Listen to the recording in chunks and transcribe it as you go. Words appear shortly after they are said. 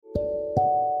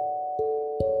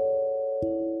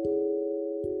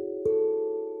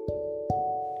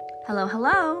Hello,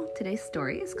 hello! Today's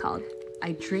story is called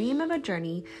I Dream of a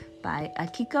Journey by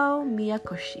Akiko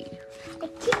Miyakoshi.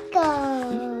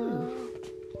 Akiko!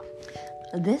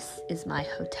 This is my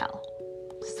hotel.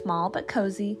 Small but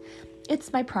cozy,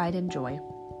 it's my pride and joy.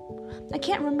 I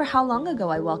can't remember how long ago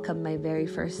I welcomed my very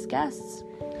first guests.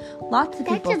 Lots of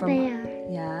people That's a bear.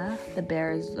 Yeah, the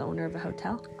bear is the owner of a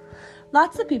hotel.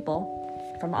 Lots of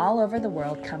people from all over the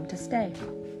world come to stay.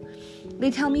 They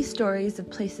tell me stories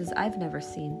of places I've never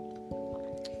seen.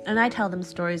 And I tell them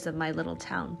stories of my little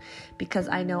town because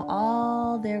I know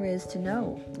all there is to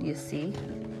know, you see.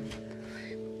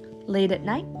 Late at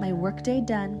night, my workday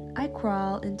done, I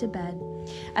crawl into bed.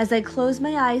 As I close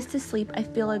my eyes to sleep, I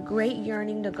feel a great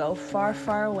yearning to go far,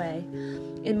 far away.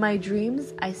 In my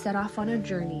dreams, I set off on a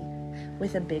journey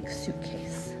with a big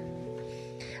suitcase.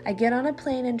 I get on a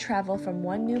plane and travel from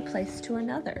one new place to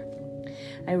another.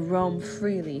 I roam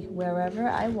freely wherever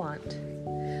I want.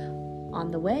 On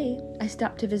the way, I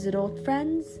stop to visit old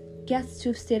friends, guests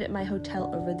who've stayed at my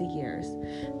hotel over the years.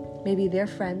 Maybe their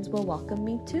friends will welcome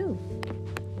me too.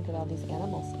 Look at all these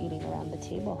animals eating around the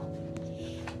table.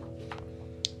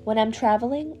 When I'm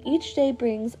traveling, each day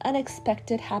brings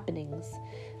unexpected happenings,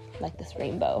 like this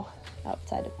rainbow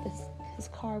outside of his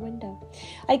car window.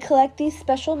 I collect these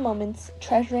special moments,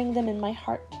 treasuring them in my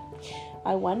heart.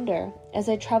 I wonder, as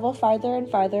I travel farther and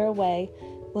farther away,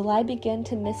 will I begin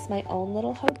to miss my own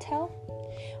little hotel?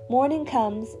 Morning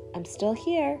comes, I'm still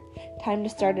here. Time to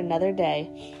start another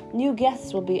day. New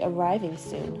guests will be arriving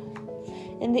soon.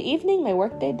 In the evening, my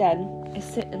workday done, I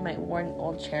sit in my worn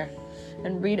old chair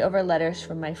and read over letters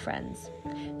from my friends.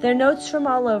 Their notes from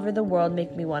all over the world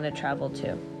make me want to travel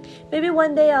too. Maybe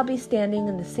one day I'll be standing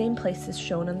in the same places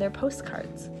shown on their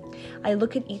postcards. I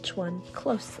look at each one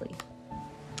closely.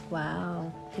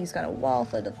 Wow, he's got a wall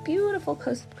full of beautiful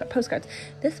postcards.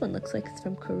 This one looks like it's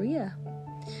from Korea.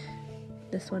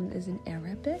 This one is in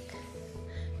Arabic.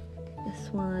 This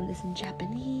one is in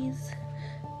Japanese.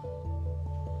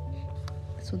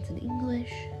 This one's in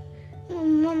English.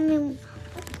 Mommy,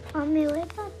 what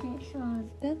about this one?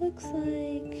 That looks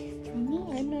like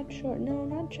Chinese? I'm not sure. No,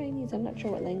 not Chinese. I'm not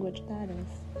sure what language that is.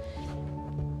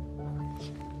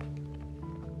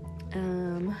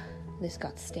 This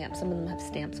got stamps. Some of them have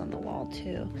stamps on the wall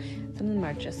too. Some of them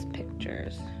are just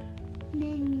pictures.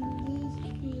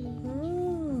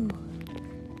 Oh.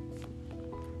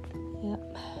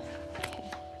 Yep.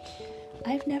 Okay.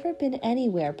 I've never been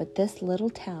anywhere but this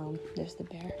little town. There's the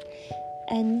bear.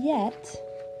 And yet,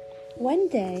 one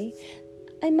day,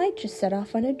 I might just set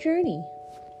off on a journey.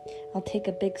 I'll take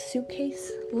a big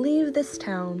suitcase, leave this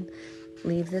town,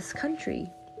 leave this country.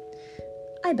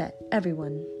 I bet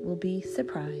everyone will be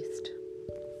surprised.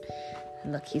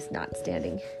 And look, he's not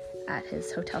standing at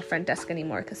his hotel front desk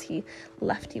anymore because he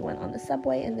left. He went on the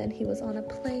subway and then he was on a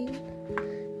plane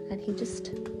and he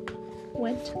just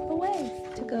went away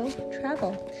to go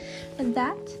travel. And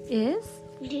that is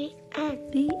The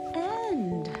end. the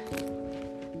end.